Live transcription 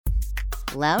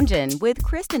Loungin' with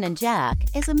Kristen and Jack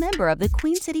is a member of the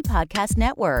Queen City Podcast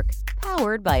Network,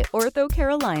 powered by Ortho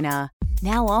Carolina.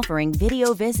 Now offering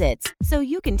video visits so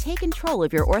you can take control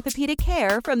of your orthopedic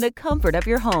care from the comfort of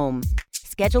your home.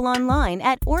 Schedule online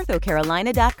at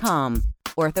orthocarolina.com.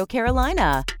 Ortho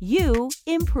Carolina, you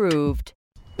improved.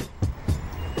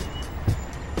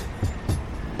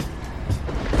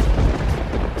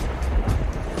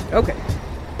 Okay.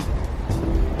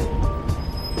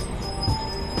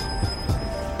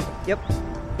 Yep.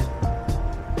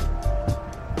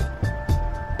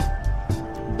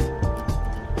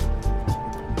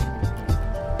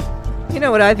 You know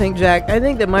what I think, Jack? I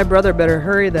think that my brother better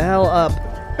hurry the hell up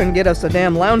and get us a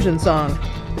damn lounging song.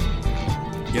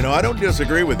 You know, I don't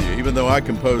disagree with you. Even though I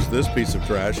composed this piece of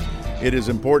trash, it is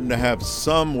important to have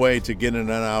some way to get in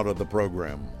and out of the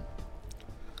program.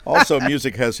 Also,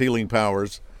 music has healing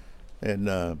powers.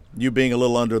 And you being a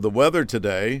little under the weather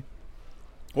today,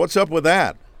 what's up with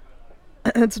that?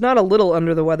 It's not a little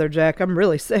under the weather, Jack. I'm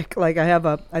really sick. I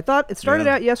thought it started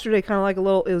out yesterday kind of like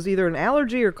it was either an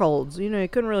allergy or colds. You know, you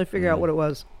couldn't really figure out what it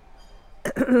was.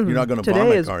 You're not going to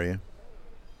vomit, are you?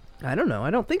 I don't know. I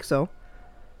don't think so.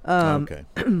 Okay.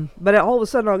 But all of a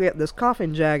sudden I'll get this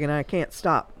coughing jag and I can't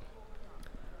stop.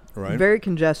 Right. Very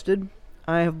congested.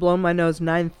 I have blown my nose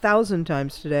 9,000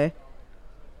 times today.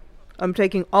 I'm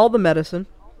taking all the medicine.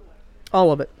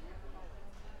 All of it.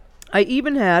 I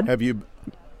even had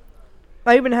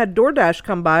DoorDash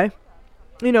come by.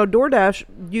 You know, DoorDash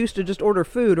used to just order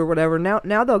food or whatever. Now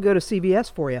they'll go to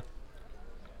CVS for you.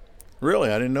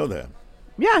 Really? I didn't know that.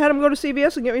 Yeah, I had them go to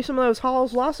CVS and get me some of those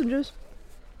Hall's lozenges.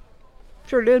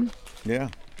 Sure did. Yeah.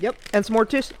 Yep, and some more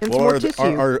tissue.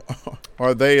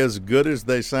 Are they as good as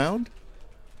they sound?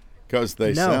 Because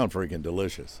they sound freaking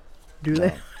delicious. Do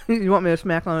they? You want me to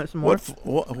smack on it some more?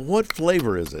 What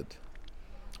flavor is it?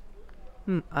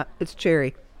 It's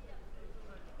cherry.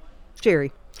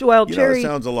 Cherry. Well, cherry. It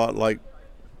sounds a lot like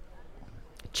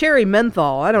cherry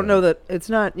menthol. I don't know that it's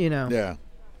not. You know. Yeah.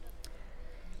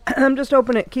 I'm just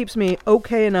hoping it keeps me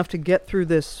okay enough to get through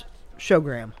this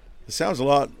showgram. It sounds a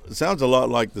lot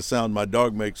like the sound my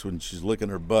dog makes when she's licking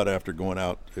her butt after going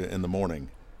out in the morning.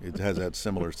 It has that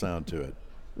similar sound to it.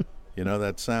 You know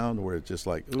that sound where it's just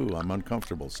like, ooh, I'm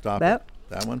uncomfortable. Stop it.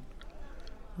 That one?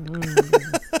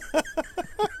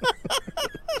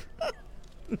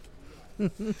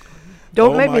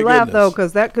 Don't make me laugh, though,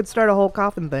 because that could start a whole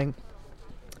coughing thing.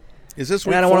 Is this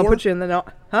week 4? I don't want to put you in the... No.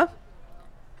 Huh?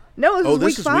 No,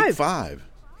 this is week 5.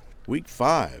 Week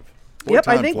 5. Week 5. Yep,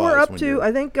 I think we're up to...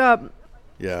 I think...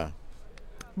 yeah.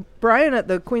 Brian at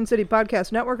the Queen City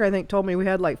Podcast Network, I think, told me we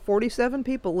had like 47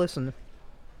 people listen.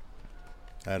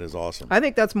 That is awesome. I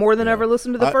think that's more than ever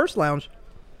listened to the first lounge.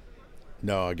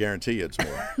 No, I guarantee you it's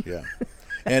more. Yeah.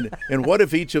 And what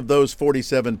if each of those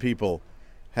 47 people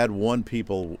had one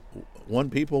person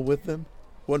with them?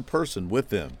 One person with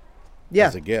them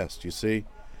as a guest, you see?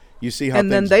 You see how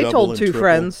and things then they double told and 2 triple?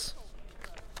 friends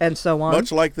and so on.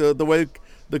 Much like the way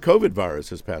the COVID virus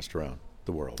has passed around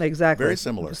the world. Exactly. Very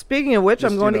similar. Speaking of which,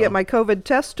 I'm going to get my COVID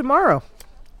test tomorrow.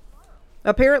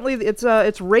 Apparently,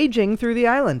 it's raging through the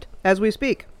island as we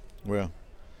speak. Well,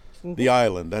 the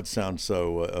island, that sounds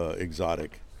so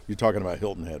exotic. You're talking about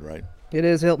Hilton Head, right? It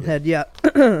is Hilton Head, yeah.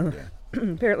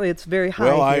 Apparently, it's very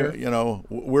high here.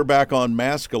 We're back on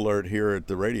mask alert here at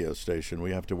the radio station.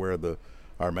 We have to wear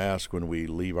our mask when we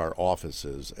leave our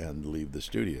offices and leave the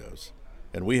studios.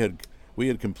 And we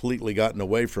had completely gotten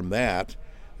away from that.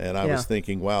 And I was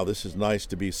thinking, wow, this is nice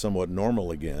to be somewhat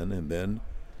normal again. And then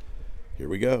here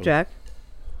we go. Jack?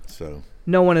 So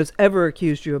no one has ever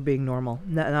accused you of being normal.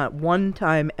 Not one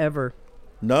time ever.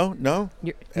 No?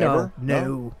 Ever?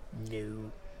 No.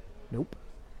 Nope.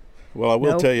 Well, I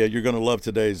will tell you, you're going to love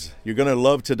today's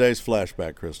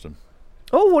flashback, Kristen.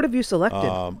 Oh, what have you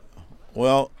selected?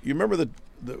 Well, you remember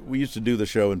we used to do the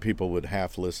show and people would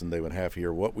half listen, they would half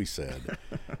hear what we said.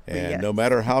 And no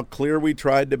matter how clear we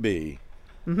tried to be,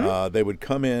 they would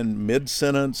come in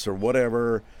mid-sentence or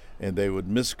whatever, and they would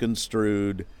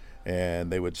misconstrued,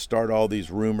 and they would start all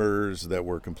these rumors that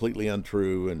were completely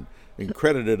untrue and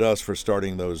credited us for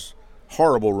starting those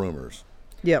horrible rumors.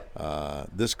 Yep.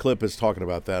 This clip is talking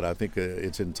about that. I think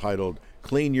it's entitled,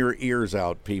 Clean Your Ears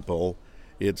Out, People.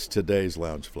 It's today's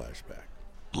Lounge Flashback.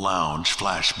 Lounge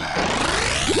Flashback.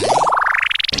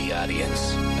 The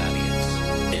audience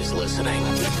is listening.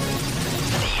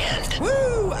 The end.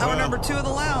 Woo! Hour number 2 of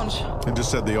the lounge. It just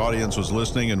said the audience was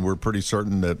listening, and we're pretty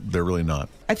certain that they're really not.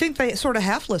 I think they sort of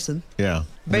half listen. Yeah.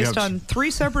 Based on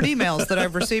 3 separate emails that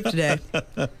I've received today.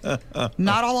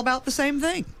 Not all about the same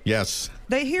thing. Yes.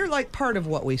 They hear like part of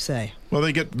what we say. Well,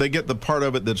 they get the part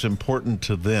of it that's important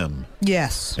to them.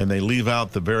 Yes. And they leave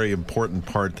out the very important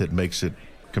part that makes it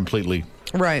completely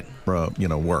right.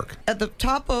 Work. At the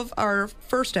top of our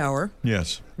first hour,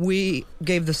 yes, we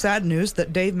gave the sad news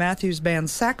that Dave Matthews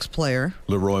Band's sax player,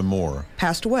 Leroy Moore,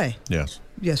 passed away. Yes.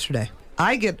 Yesterday.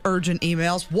 I get urgent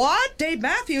emails. What? Dave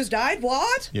Matthews died?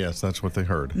 What? Yes, that's what they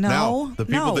heard. No. Now, the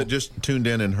people that just tuned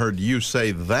in and heard you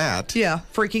say that. Yeah,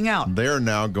 freaking out. They're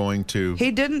now going to. He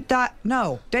didn't die.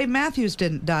 No, Dave Matthews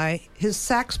didn't die. His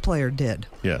sax player did.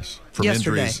 Yes. From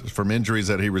yesterday. injuries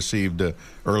that he received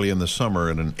early in the summer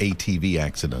in an ATV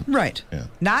accident. Right. Yeah.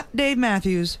 Not Dave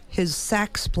Matthews, his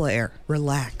sax player.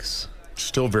 Relax.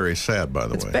 Still very sad, by the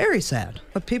way. It's very sad.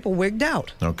 But people wigged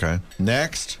out. Okay.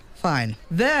 Next. Fine.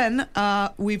 Then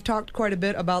we've talked quite a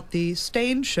bit about the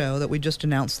Stained show that we just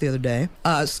announced the other day.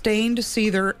 Stained,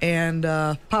 Seether, and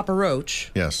Papa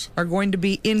Roach are going to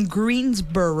be in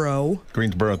Greensboro.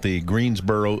 At the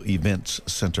Greensboro Events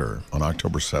Center on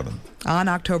October 7th. On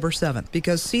October 7th,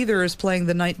 because Seether is playing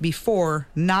the night before,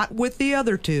 not with the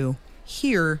other two.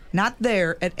 Here, not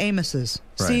there, at Amos's.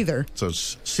 Right. Seether. So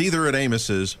Seether at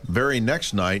Amos's. Very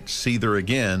next night, Seether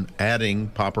again, adding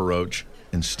Papa Roach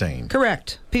and Stained.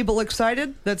 Correct. People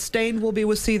excited that Stained will be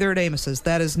with Seether at Amos's.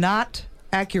 That is not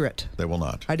accurate. They will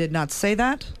not. I did not say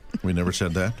that. We never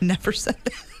said that? Never said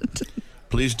that.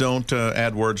 Please don't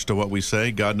add words to what we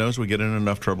say. God knows we get in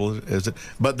enough trouble.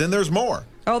 But then there's more.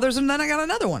 Oh, then I got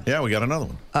another one. Yeah, we got another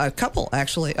one. A couple,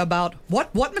 actually, about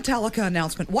what Metallica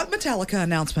announcement? What Metallica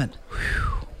announcement?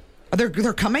 Whew.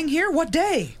 They're coming here? What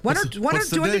day? When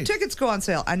do tickets go on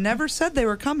sale? I never said they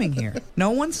were coming here.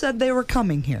 No one said they were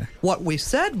coming here. What we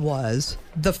said was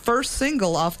the first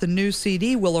single off the new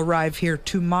CD will arrive here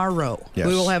tomorrow. Yes.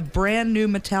 We will have brand new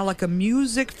Metallica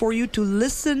music for you to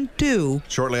listen to.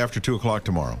 Shortly after 2 o'clock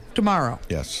tomorrow. Tomorrow.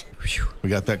 Yes. Whew. We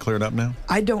got that cleared up now?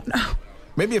 I don't know.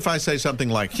 Maybe if I say something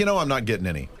like, I'm not getting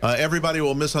any. Everybody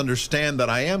will misunderstand that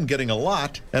I am getting a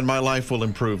lot, and my life will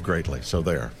improve greatly. So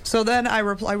there. So then I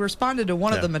responded to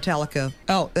one of the Metallica.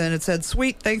 Oh, and it said,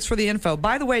 sweet, thanks for the info.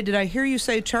 By the way, did I hear you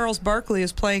say Charles Barkley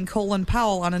is playing Colin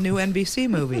Powell on a new NBC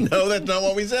movie? No, that's not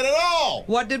what we said at all.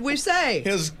 What did we say?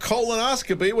 His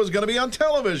colonoscopy was going to be on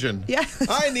television. Yes.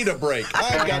 I need a break.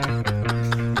 I've got...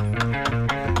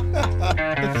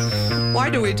 Why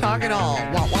do we talk at all?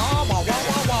 Wah, wah, wah, wah,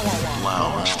 wah, wah, wah.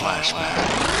 Lounge Flashback.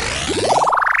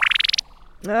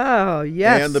 Oh,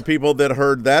 yes. And the people that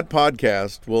heard that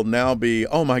podcast will now be,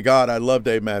 oh my God, I love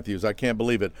Dave Matthews. I can't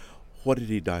believe it. What did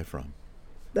he die from?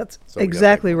 That's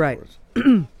exactly right.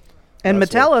 And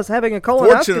Metallica's having a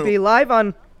colonoscopy live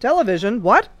on television.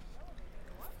 What?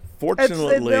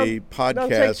 Fortunately,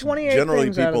 podcasts, generally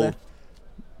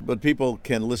people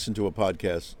can listen to a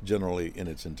podcast generally in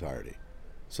its entirety.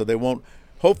 So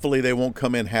hopefully they won't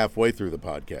come in halfway through the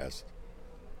podcast.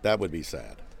 That would be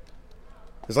sad.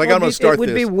 It's like, I'm going to start this.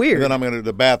 It would be weird. And then I'm going to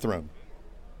the bathroom.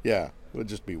 Yeah, it would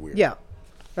just be weird. Yeah,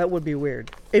 that would be weird.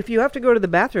 If you have to go to the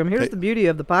bathroom, here's the beauty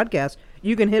of the podcast.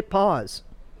 You can hit pause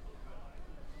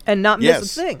and not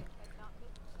miss a thing.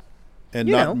 And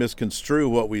not misconstrue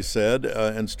what we said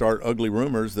and start ugly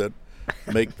rumors that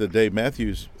make the Dave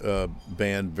Matthews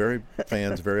Band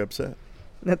fans very upset.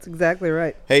 That's exactly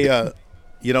right. Hey,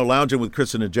 Lounging with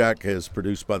Kristen and Jack is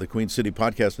produced by the Queen City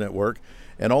Podcast Network,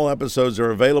 and all episodes are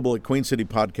available at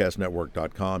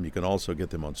queencitypodcastnetwork.com. You can also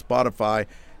get them on Spotify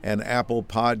and Apple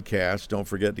Podcasts. Don't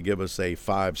forget to give us a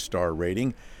 5-star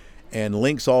rating, and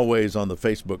links always on the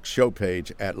Facebook show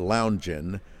page at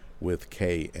Loungin' with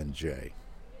K and J.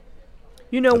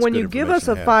 When you give us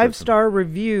a 5-star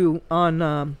review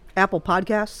on Apple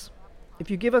Podcasts, if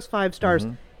you give us 5 stars,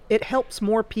 it helps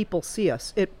more people see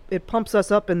us. It pumps us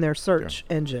up in their search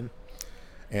engine.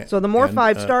 So the more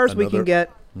 5 stars we can get,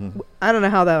 I don't know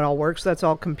how that all works. That's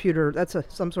all computer. That's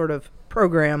some sort of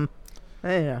program.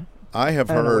 I have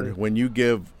heard when you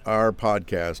give our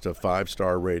podcast a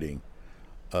 5-star rating,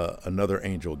 another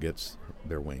angel gets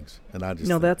their wings. And I just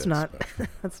think that's not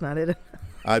that's not it.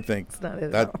 I think that's not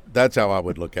it. That's how I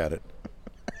would look at it.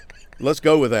 Let's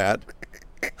go with that.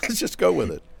 Let's just go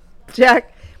with it.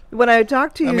 Jack, when I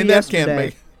talked to you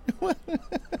yesterday,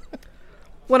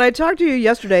 when I talked to you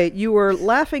yesterday, you were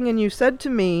laughing and you said,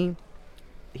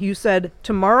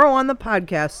 tomorrow on the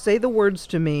podcast, say the words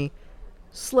to me,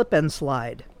 slip and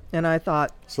slide. And I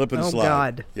thought, slip and slide.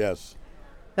 God. Yes.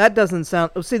 That doesn't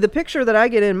sound... See, the picture that I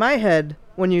get in my head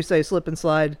when you say slip and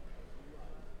slide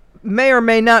may or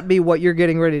may not be what you're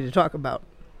getting ready to talk about.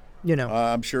 You know.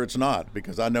 I'm sure it's not,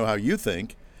 because I know how you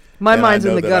think. My mind's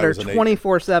in the gutter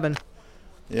 24/7.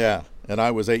 Yeah, and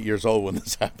I was 8 years old when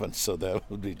this happened, so that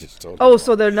would be just totally. Oh,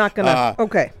 so they're not gonna.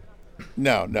 Okay.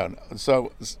 No.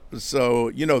 So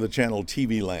the channel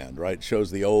TV Land, right?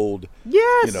 Shows the old.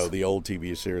 Yes. The old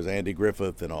TV series, Andy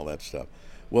Griffith and all that stuff.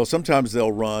 Well, sometimes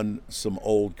they'll run some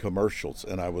old commercials,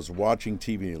 and I was watching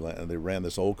TV Land, and they ran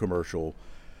this old commercial,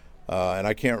 and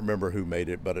I can't remember who made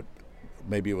it, but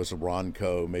maybe it was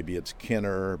Ronco, maybe it's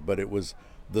Kenner, but it was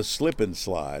the slip and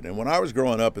slide. And when I was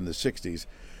growing up in the 60s,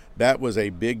 that was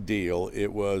a big deal.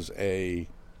 It was a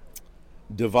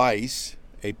device,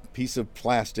 a piece of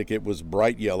plastic. It was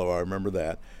bright yellow. I remember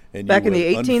that. And back in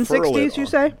the 1860s, you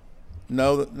say?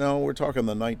 No, we're talking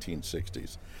the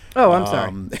 1960s. Oh, I'm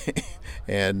sorry.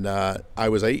 And I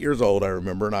was 8 years old, I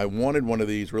remember, and I wanted one of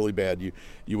these really bad.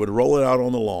 You would roll it out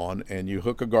on the lawn, and you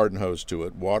hook a garden hose to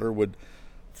it. Water would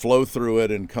flow through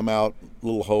it and come out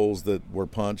little holes that were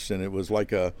punched, and it was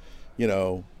like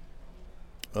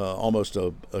almost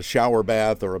a shower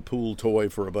bath or a pool toy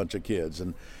for a bunch of kids.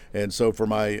 And so for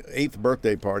my 8th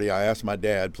birthday party, I asked my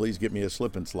dad, please get me a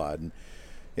slip and slide.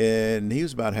 And he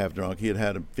was about half drunk. He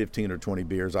had 15 or 20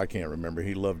 beers. I can't remember.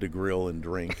 He loved to grill and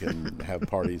drink and have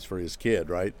parties for his kid,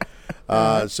 right?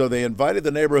 So they invited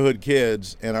the neighborhood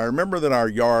kids, and I remember that our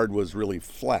yard was really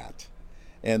flat.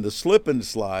 And the slip and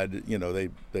slide,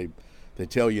 they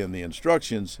tell you in the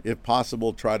instructions, if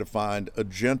possible, try to find a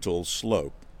gentle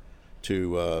slope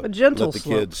to let the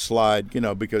kids slide,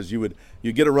 because you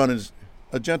get a run as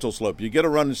a gentle slope. You get a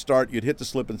run and start, you'd hit the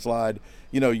slip and slide,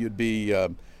 you'd be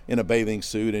in a bathing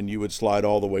suit, and you would slide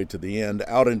all the way to the end,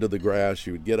 out into the grass.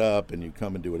 You would get up and you'd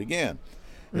come and do it again.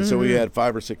 And so we had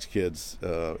 5 or 6 kids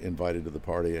invited to the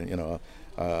party, and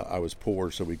I was poor,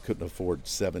 so we couldn't afford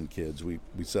 7 kids. We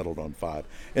settled on 5.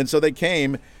 And so they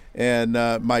came, and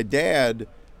my dad,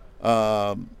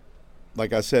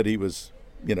 like I said, he was,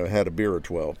 had a beer or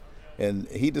 12. And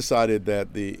he decided that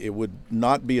it would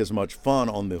not be as much fun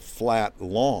on the flat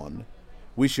lawn.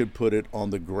 We should put it on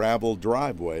the gravel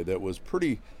driveway that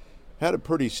had a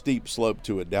pretty steep slope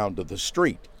to it down to the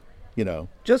street.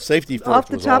 Just safety first off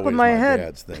the was top always of my my head.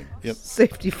 dad's thing. Yep.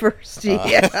 Safety first,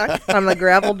 yeah, on the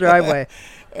gravel driveway.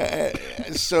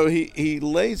 So he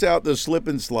lays out the slip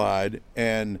and slide,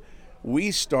 and we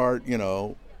start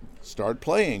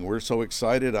playing. We're so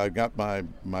excited. I got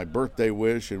my birthday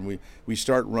wish, and we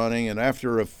start running, and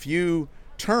after a few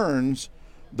turns,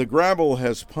 the gravel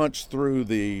has punched through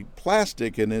the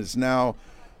plastic and is now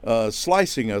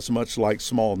slicing us much like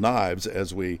small knives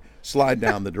as we slide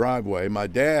down the driveway. My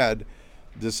dad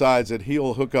decides that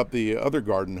he'll hook up the other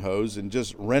garden hose and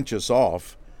just wrench us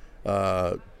off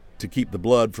to keep the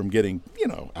blood from getting,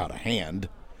 out of hand.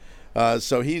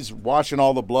 So he's washing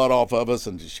all the blood off of us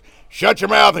and just, shut your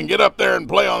mouth and get up there and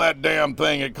play on that damn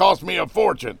thing. It cost me a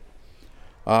fortune.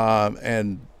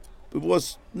 And it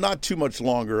was not too much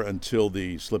longer until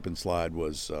the slip and slide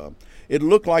was, it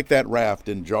looked like that raft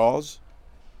in Jaws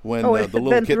when the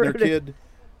little Kittner kid.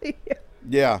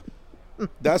 Yeah,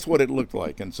 that's what it looked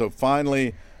like. And so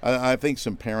finally, I think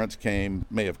some parents came,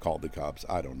 may have called the cops,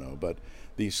 I don't know. But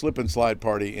the slip and slide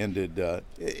party ended,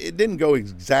 it didn't go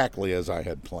exactly as I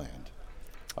had planned.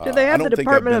 Did they have the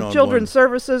Department of Children's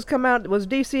Services come out? Was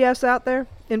DCS out there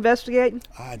investigating?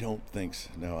 I don't think so.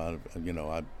 No, I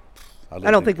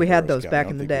don't think we had those back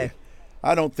in the day.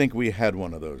 I don't think we had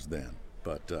one of those then.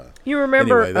 But you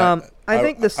remember? Anyway, I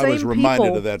think the same people. I was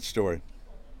reminded of that story.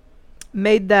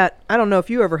 Made that. I don't know if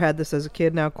you ever had this as a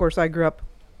kid. Now, of course, I grew up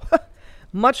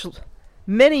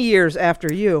many years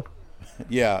after you.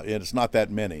 Yeah, it's not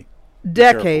that many.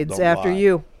 Decades after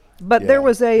you. But there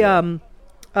was a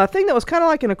thing that was kind of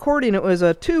like an accordion. It was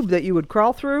a tube that you would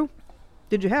crawl through.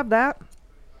 Did you have that?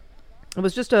 It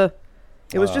was just a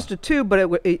tube, but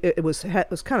it was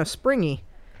kind of springy,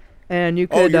 and you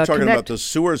could. Oh, you're talking about the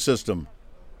sewer system.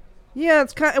 Yeah,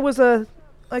 it was and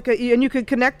you could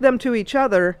connect them to each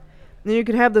other, and you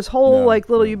could have this whole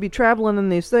you'd be traveling in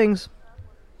these things.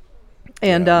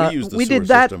 And we used the we sewer did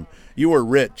that. System. You were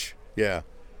rich, yeah.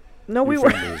 No, Your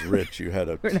family was rich. You had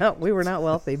a. We were not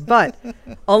wealthy, but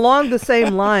along the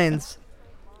same lines,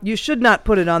 you should not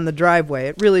put it on the driveway.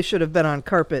 It really should have been on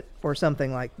carpet or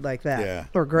something like that,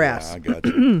 or grass. Yeah, I got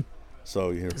you.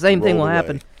 So same thing will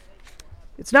happen.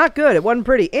 It's not good. It wasn't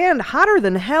pretty, and hotter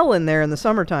than hell in there in the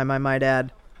summertime, I might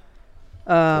add.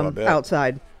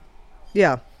 Outside,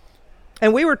 yeah.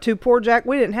 And we were too poor, Jack.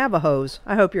 We didn't have a hose.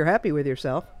 I hope you're happy with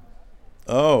yourself.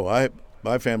 Oh,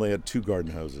 my family had 2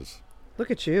 garden hoses. Look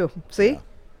at you. See? Yeah.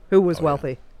 Who was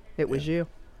wealthy? It was you.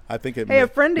 I think it may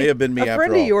have been me after all. A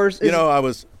friend of yours I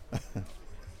was...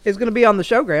 is going to be on the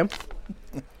showgram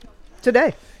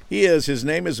today. He is. His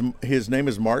name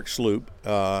is Mark Sloop.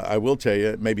 I will tell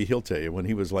you, maybe he'll tell you, when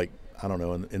he was like, I don't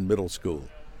know, in middle school,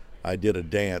 I did a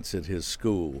dance at his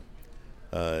school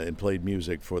and played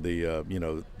music for the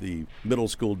the middle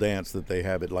school dance that they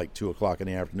have at like 2:00 in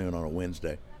the afternoon on a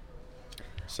Wednesday.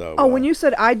 So. Oh, when you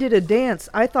said I did a dance,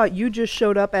 I thought you just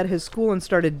showed up at his school and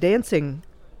started dancing.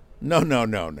 No.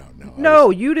 No,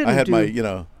 you didn't. I had do.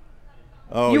 my.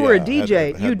 Oh, you were a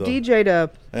DJ. You DJ'd a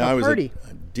party.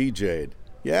 I DJ'd.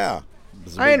 Yeah.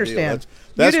 I understand.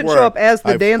 That's you didn't show up as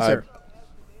the dancer.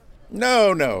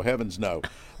 No, heavens no.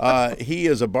 He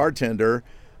is a bartender,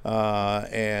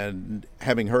 and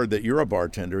having heard that you're a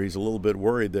bartender, he's a little bit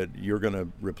worried that you're going to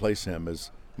replace him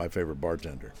as my favorite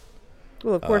bartender.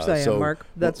 Well, of course I am, Mark.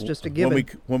 That's just a given.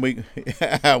 When we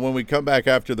come back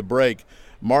after the break,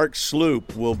 Mark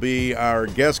Sloop will be our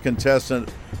guest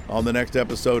contestant on the next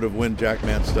episode of Win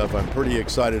Jackman Stuff. I'm pretty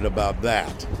excited about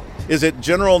that. Is it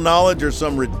general knowledge or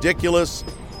some ridiculous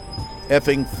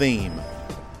effing theme?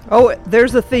 Oh,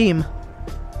 there's a theme.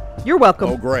 You're welcome.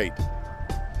 Oh, great.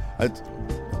 I'm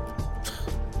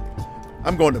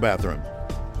going to the bathroom.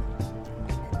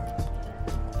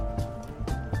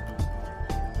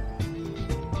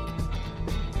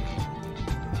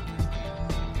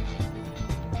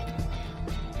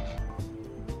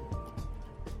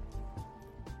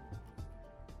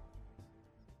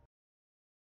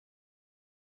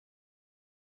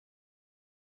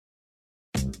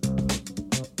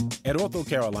 At Ortho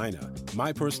Carolina,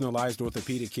 my personalized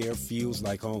orthopedic care feels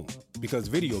like home because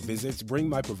video visits bring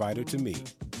my provider to me.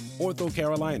 Ortho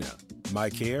Carolina, my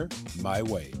care, my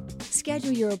way.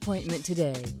 Schedule your appointment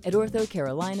today at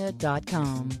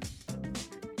orthocarolina.com.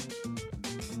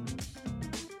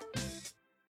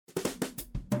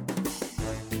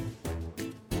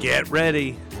 Get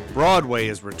ready. Broadway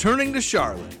is returning to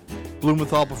Charlotte.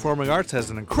 Blumenthal Performing Arts has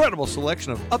an incredible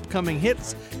selection of upcoming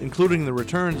hits, including the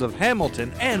returns of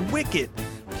Hamilton and Wicked,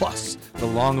 plus the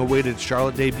long-awaited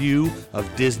Charlotte debut of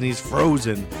Disney's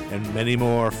Frozen, and many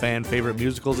more fan-favorite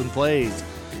musicals and plays.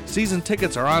 Season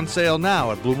tickets are on sale now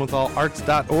at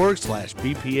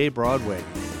blumenthalarts.org/BPA Broadway.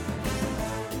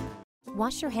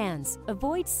 Wash your hands,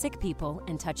 avoid sick people,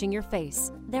 and touching your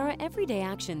face. There are everyday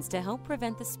actions to help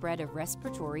prevent the spread of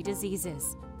respiratory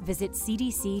diseases. Visit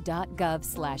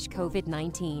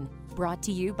cdc.gov/COVID-19. Brought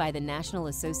to you by the National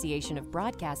Association of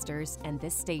Broadcasters and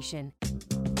this station.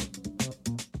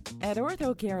 At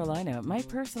Ortho Carolina, my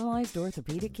personalized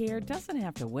orthopedic care doesn't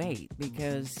have to wait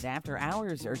because after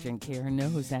hours urgent care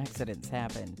knows accidents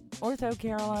happen. Ortho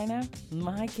Carolina,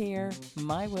 my care,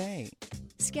 my way.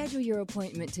 Schedule your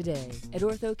appointment today at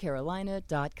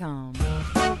orthocarolina.com.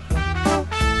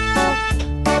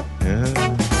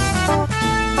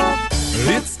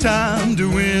 It's time to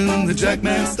win the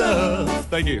Jackman stuff.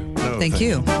 Thank you. No, thank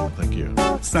you. Thank you.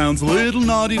 Sounds a little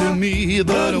naughty to me,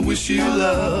 but I wish you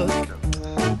luck.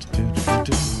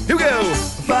 Here we go.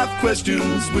 5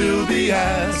 questions will be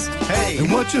asked. Hey.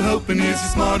 And what you're hoping is you're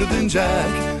smarter than Jack.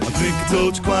 I think I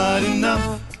told you quite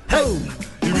enough. Hey.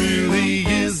 It really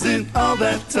isn't all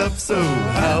that tough, so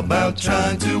how about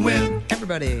trying to win?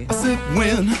 Everybody. I said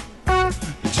win.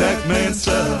 Jackman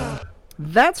stuff.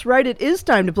 That's right, it is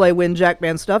time to play Win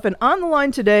Jackman Stuff, and on the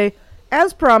line today,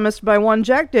 as promised by one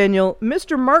Jack Daniel,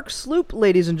 Mr. Mark Sloop,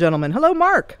 ladies and gentlemen. Hello,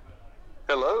 Mark.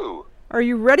 Hello. Are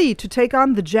you ready to take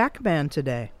on the Jackman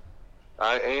today?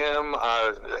 I am.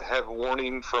 I have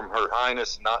warning from Her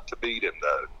Highness not to beat him,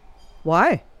 though.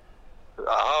 Why?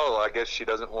 Oh, I guess she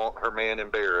doesn't want her man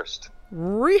embarrassed.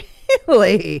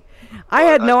 Really? I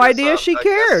had no idea she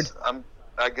cared.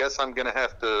 I guess I'm going to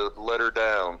have to let her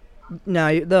down.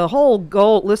 Now, the whole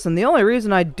goal, listen, the only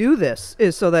reason I do this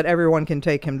is so that everyone can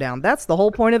take him down. That's the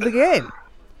whole point of the game.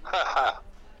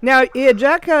 Now, yeah,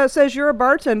 Jack says you're a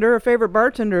bartender, a favorite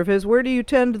bartender of his. Where do you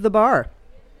tend the bar?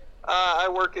 I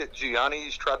work at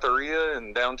Gianni's Trattoria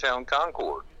in downtown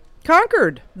Concord.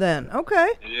 Concord, then. Okay.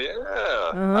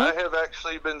 Yeah. I have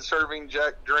actually been serving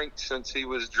Jack drinks since he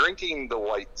was drinking the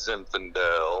White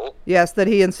Zinfandel. Yes, that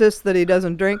he insists that he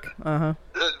doesn't drink? Uh-huh.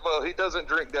 Well, he doesn't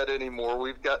drink that anymore.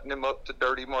 We've gotten him up to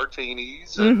dirty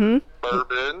martinis and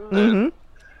bourbon.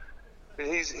 And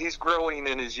he's growing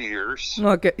in his years.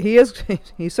 Okay, he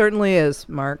certainly is,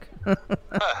 Mark.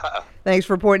 Thanks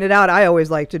for pointing it out. I always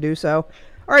like to do so.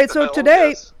 All right, so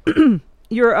today... Yes.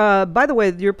 You're, by the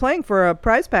way, you're playing for a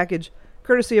prize package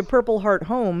courtesy of Purple Heart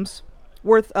Homes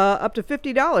worth up to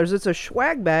 $50. It's a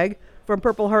swag bag from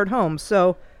Purple Heart Homes.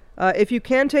 So if you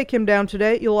can take him down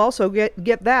today, you'll also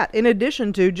get that in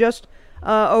addition to just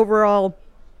overall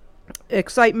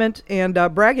excitement and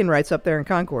bragging rights up there in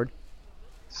Concord.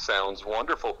 Sounds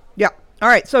wonderful. Yeah. All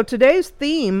right. So today's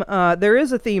theme, there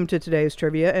is a theme to today's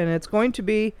trivia, and it's going to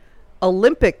be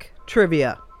Olympic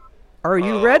trivia. Are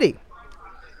you ready?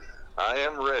 I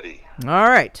am ready. All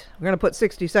right. We're going to put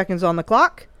 60 seconds on the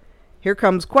clock. Here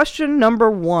comes question number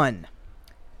 1.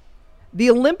 The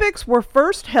Olympics were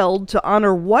first held to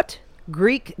honor what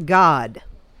Greek god?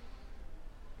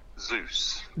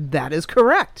 Zeus. That is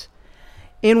correct.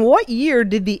 In what year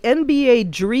did the NBA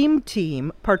Dream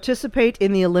Team participate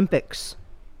in the Olympics?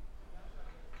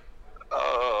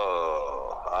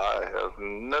 I have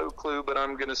no clue, but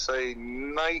I'm going to say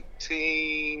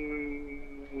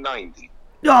 1990.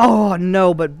 Oh,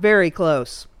 no, but very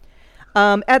close.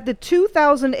 At the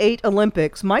 2008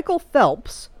 Olympics, Michael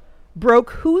Phelps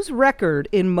broke whose record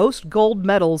in most gold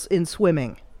medals in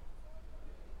swimming?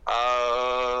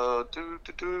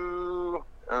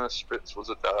 Spitz was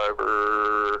a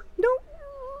diver. No.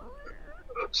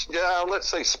 Yeah, let's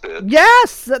say Spitz.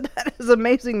 Yes, that is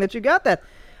amazing that you got that.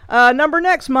 Number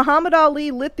next, Muhammad Ali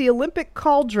lit the Olympic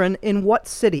cauldron in what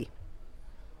city?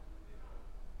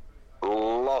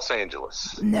 Los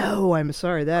Angeles. No, I'm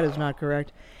sorry, that is not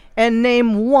correct. And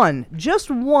name one,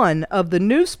 just one, of the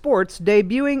new sports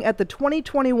debuting at the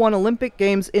 2021 Olympic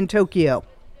Games in Tokyo.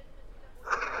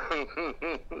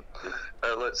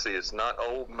 Let's see, it's not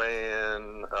old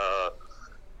man.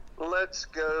 Let's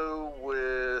go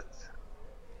with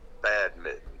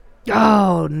badminton.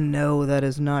 Oh, no, that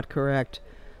is not correct.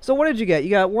 So what did you get?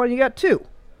 You got 1, you got 2.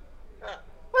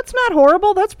 That's not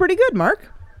horrible. That's pretty good, Mark.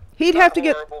 He'd have to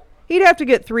get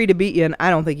 3 to beat you, and I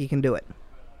don't think he can do it.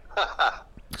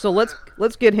 So let's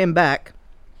get him back.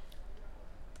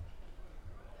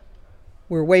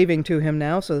 We're waving to him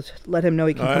now, so let him know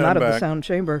he can come out of the sound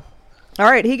chamber. All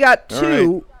right, he got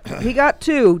 2. Right. He got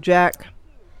 2, Jack.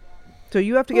 So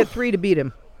you have to get 3 to beat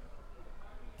him.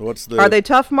 Are they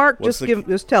tough, Mark?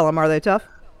 Just tell him. Are they tough?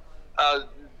 I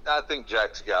think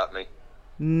Jack's got me.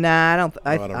 Nah,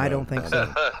 I don't think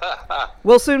so.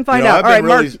 We'll soon find out. All right,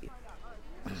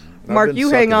 Mark, you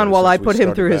hang on while I put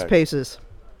him through his paces.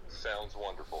 Sounds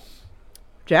wonderful.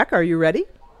 Jack, are you ready?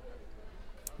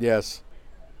 Yes.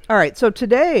 All right, so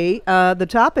today the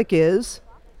topic is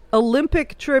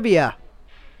Olympic trivia.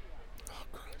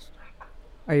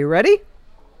 Are you ready?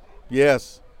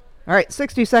 Yes. All right,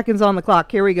 60 seconds on the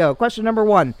clock. Here we go. Question number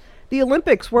 1. The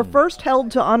Olympics were first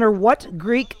held to honor what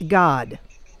Greek god?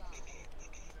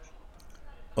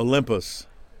 Olympus.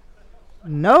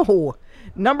 No.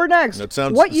 Number next. It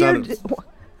sounded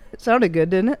good,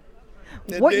 didn't it?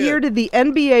 What year did the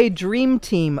NBA Dream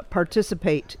Team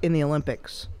participate in the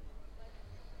Olympics?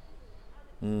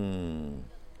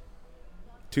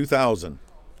 2000.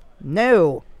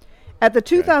 No. At the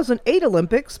 2008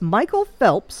 Olympics, Michael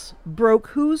Phelps broke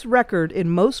whose record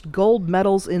in most gold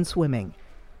medals in swimming?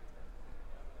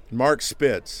 Mark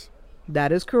Spitz.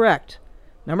 That is correct.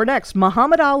 Number next,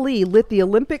 Muhammad Ali lit the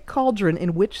Olympic cauldron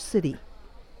in which city?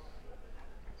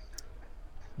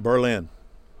 Berlin.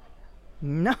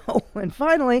 No. And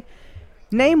finally,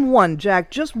 name one, Jack,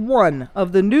 just one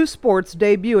of the new sports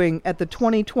debuting at the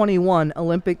 2021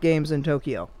 Olympic Games in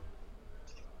Tokyo.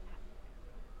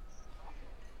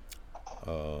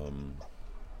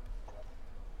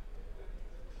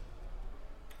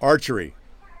 Archery.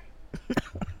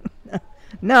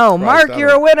 No, Mark, you're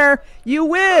a winner. You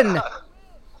win.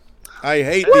 I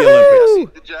hate the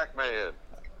Olympics. The Jack Man.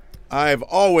 I've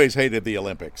always hated the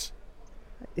Olympics.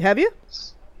 Have you?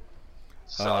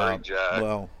 Sorry, Jack.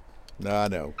 Well, no,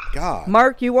 no. God.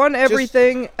 Mark, you won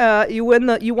everything. You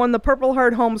won the Purple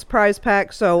Heart Homes prize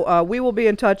pack. So we will be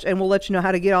in touch, and we'll let you know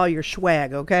how to get all your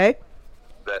swag. Okay?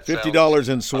 $50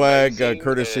 in swag,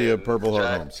 courtesy of Purple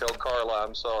Heart Homes. Tell Carla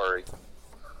I'm sorry.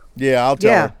 Yeah, I'll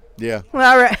tell her. Yeah.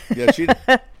 All right. Yeah, she.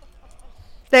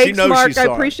 Thanks, Mark. I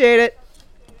appreciate it.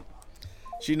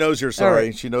 She knows you're sorry.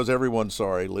 Right. She knows everyone's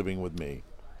sorry living with me.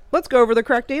 Let's go over the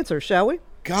correct answer, shall we?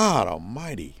 God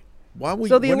Almighty! When are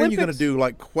you going to do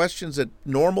like questions that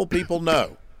normal people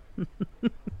know?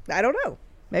 I don't know.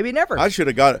 Maybe never. I should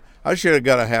have got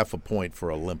a half a point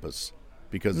for Olympus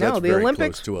because that's very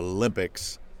close to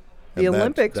Olympics. The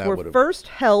Olympics were first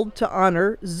held to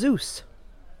honor Zeus.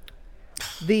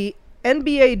 The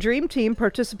NBA Dream Team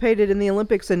participated in the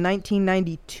Olympics in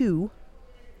 1992.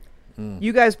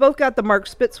 You guys both got the Mark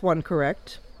Spitz one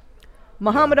correct.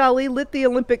 Muhammad Ali lit the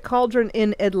Olympic cauldron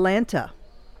in Atlanta.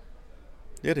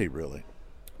 Did he really?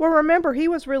 Well, remember, he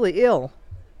was really ill.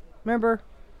 Remember?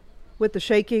 With the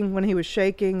shaking, when he was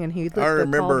shaking and he lit the cauldron. I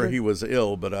remember he was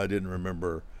ill, but I didn't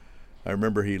remember. I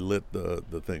remember he lit the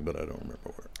thing, but I don't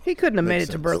remember where. He couldn't have made it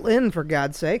to Berlin, for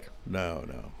God's sake. No.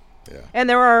 Yeah. And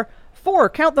there are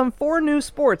 4 new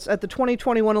sports at the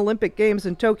 2021 Olympic Games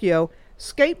in Tokyo: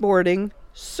 skateboarding,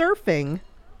 surfing,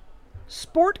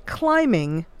 sport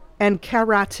climbing, and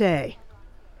karate.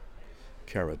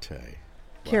 Karate.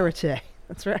 Karate.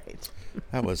 That's right.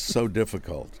 That was so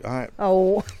difficult. I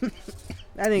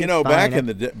think back in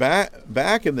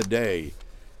the day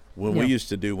when we used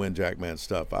to do Win Jack Man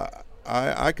stuff,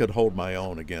 I could hold my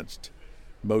own against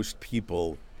most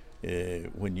people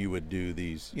when you would do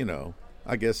these.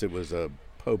 I guess it was a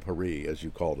potpourri, as you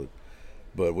called it.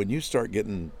 But when you start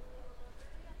getting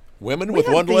women with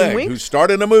one leg who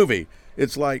start in a movie,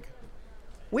 it's like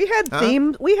we had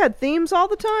themes. We had themes all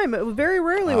the time. It was very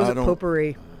rarely was it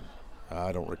potpourri.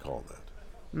 I don't recall that.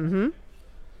 Mm-hmm.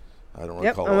 I don't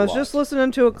recall. I was just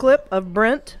listening to a clip of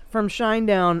Brent from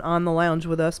Shinedown on the lounge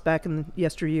with us back in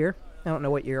yesteryear. I don't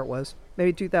know what year it was.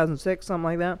 Maybe 2006, something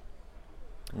like that.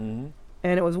 Mm-hmm.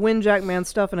 And it was Win Jack Man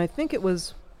stuff, and I think it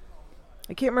was,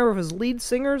 I can't remember if it was lead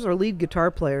singers or lead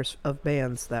guitar players of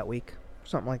bands that week.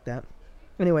 Something like that.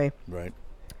 Anyway. Right.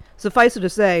 Suffice it to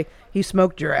say, he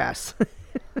smoked your ass.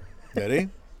 Did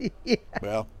he? Yeah.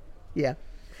 Well. Yeah.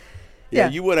 Yeah,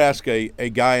 you would ask a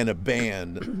guy in a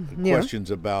band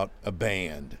questions about a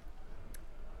band.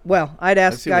 Well, I'd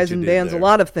ask guys in bands a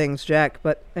lot of things, Jack,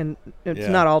 and it's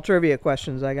not all trivia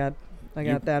questions. I got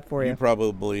that for you. You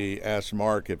probably asked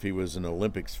Mark if he was an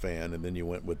Olympics fan, and then you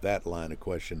went with that line of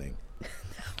questioning. No,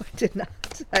 I did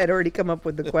not. I had already come up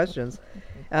with the questions.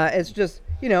 It's just,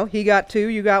 he got 2,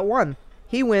 you got 1.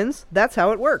 He wins. That's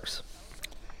how it works.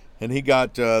 And he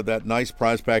got that nice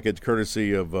prize package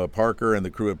courtesy of Parker and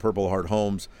the crew at Purple Heart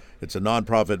Homes. It's a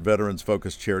nonprofit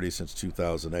veterans-focused charity since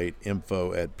 2008.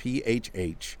 Info at phhusa.org.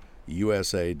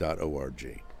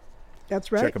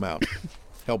 That's right. Check them out.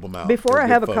 Help them out. Before I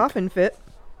have a coughing fit,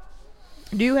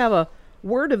 do you have a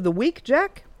word of the week,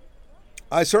 Jack?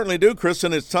 I certainly do,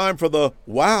 Kristen. It's time for the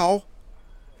wow.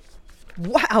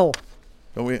 Wow.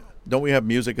 Don't we have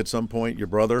music at some point? Your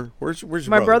brother? Where's your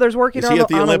My brother? brother's working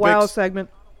on a wow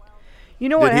segment. You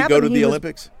know what happened? Did he go to the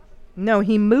Olympics? No,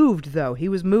 he moved, though. He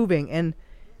was moving, and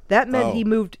that meant he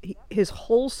moved his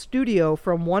whole studio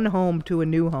from one home to a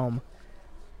new home,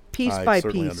 piece by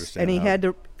piece. And he had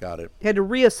to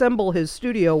reassemble his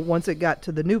studio once it got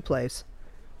to the new place.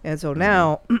 And so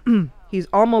now he's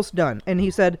almost done. And he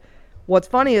said, what's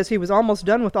funny is he was almost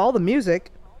done with all the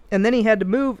music, and then he had to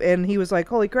move, and he was like,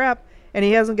 holy crap, and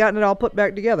he hasn't gotten it all put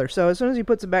back together. So as soon as he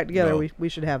puts it back together, we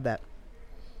should have that.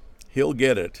 He'll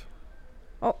get it.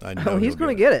 He's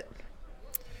going to get it.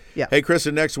 Yeah. Hey,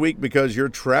 Kristen, next week, because you're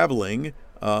traveling,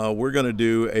 we're going to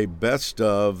do a best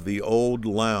of the old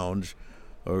lounge.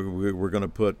 We're going to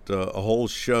put a whole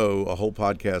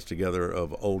podcast together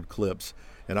of old clips,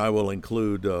 and I will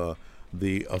include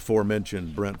the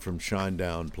aforementioned Brent from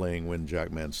Shinedown playing Win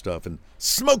Jack Man stuff and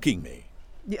smoking me.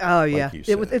 Oh, yeah.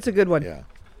 It's a good one. Yeah.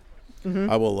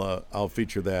 Mm-hmm. I'll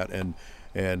feature that and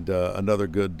another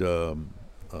good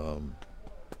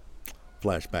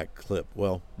flashback clip.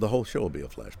 Well, the whole show will be a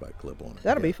flashback clip on it.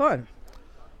 That'll be fun.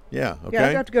 Yeah. Okay. Yeah,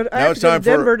 I have to go to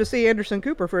Denver to see Anderson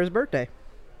Cooper for his birthday.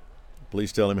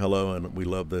 Please tell him hello, and we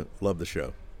love the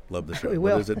show. Love the show. We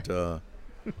will. What is it?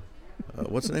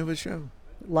 What's the name of the show?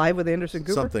 Live with Anderson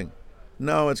Cooper. Something.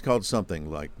 No, it's called something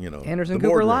like Anderson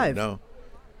Cooper Live. No,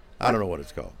 I don't know what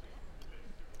it's called.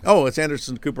 Oh, it's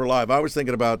Anderson Cooper Live. I was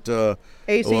thinking about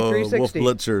AC 360. Wolf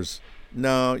Blitzer's.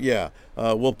 No, yeah.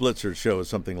 Wolf Blitzer's show is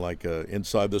something like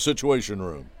Inside the Situation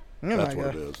Room. Oh, that's what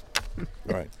it is.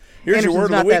 All right. Here's Anderson's your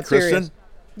word of the week, Kristen.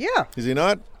 Yeah. Is he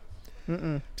not?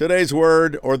 Mm-mm. Today's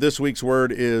word, or this week's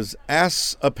word, is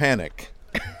ass-a-panic.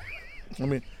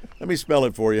 Let me spell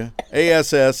it for you.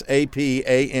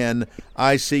 ASSAPANICK,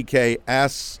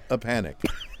 ass-a-panic.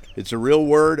 It's a real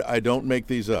word. I don't make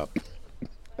these up.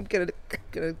 I'm gonna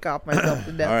cough myself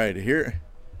to death. All right, here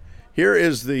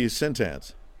is the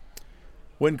sentence.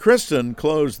 When Kristen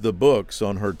closed the books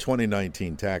on her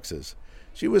 2019 taxes,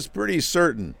 she was pretty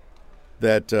certain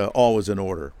that all was in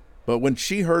order. But when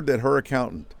she heard that her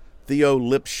accountant, Theo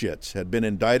Lipschitz, had been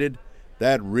indicted,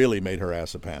 that really made her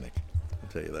ass a panic. I'll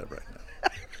tell you that right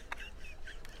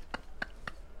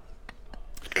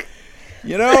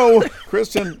now.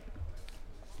 Kristen,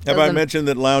 have I mentioned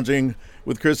that Lounging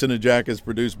with Kristen and Jack is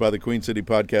produced by the Queen City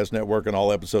Podcast Network, and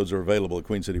all episodes are available at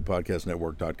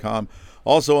queencitypodcastnetwork.com.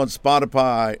 Also on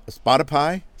Spotify,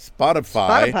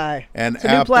 and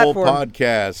Apple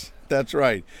Podcasts. That's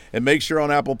right. And make sure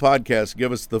on Apple Podcasts,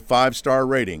 give us the 5-star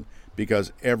rating,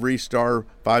 because every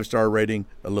 5-star rating,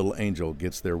 a little angel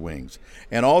gets their wings.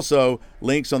 And also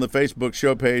links on the Facebook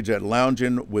show page at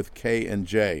Loungin' with K and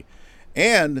J.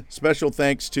 And special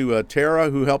thanks to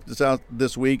Tara, who helped us out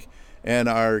this week, and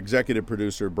our executive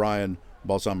producer, Brian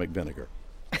Balsamic Vinegar,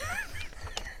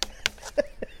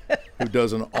 who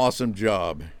does an awesome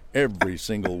job every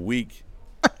single week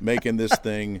making this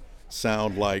thing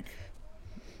sound like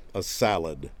a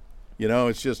salad. You know,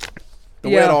 it's just the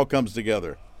way it all comes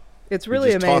together. It's really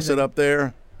you just amazing. Toss it up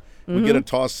there. We get a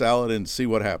tossed salad and see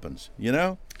what happens. You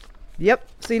know? Yep.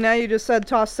 See, now you just said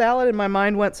tossed salad, and my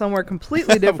mind went somewhere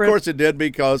completely different. Of course it did,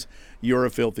 because you're a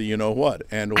filthy you-know-what.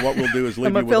 And what we'll do is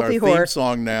leave you with our theme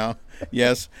song now.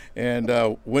 Yes. And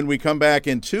when we come back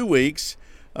in 2 weeks,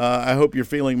 I hope you're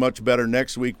feeling much better.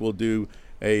 Next week we'll do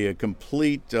a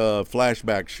complete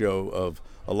flashback show of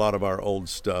a lot of our old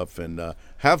stuff. And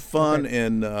have fun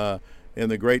in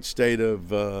the great state of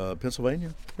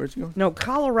Pennsylvania. Where's he going? No,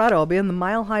 Colorado. I'll be in the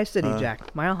Mile High City,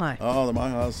 Jack. Mile High. Oh, the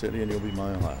Mile High City, and you'll be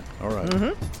Mile High. All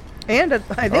right. And I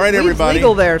think all right, weed's everybody.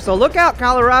 legal there, so look out,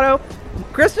 Colorado.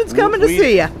 Kristen's coming to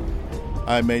see you.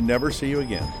 I may never see you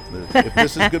again. If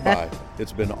this is goodbye,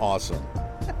 it's been awesome.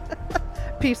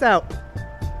 Peace out.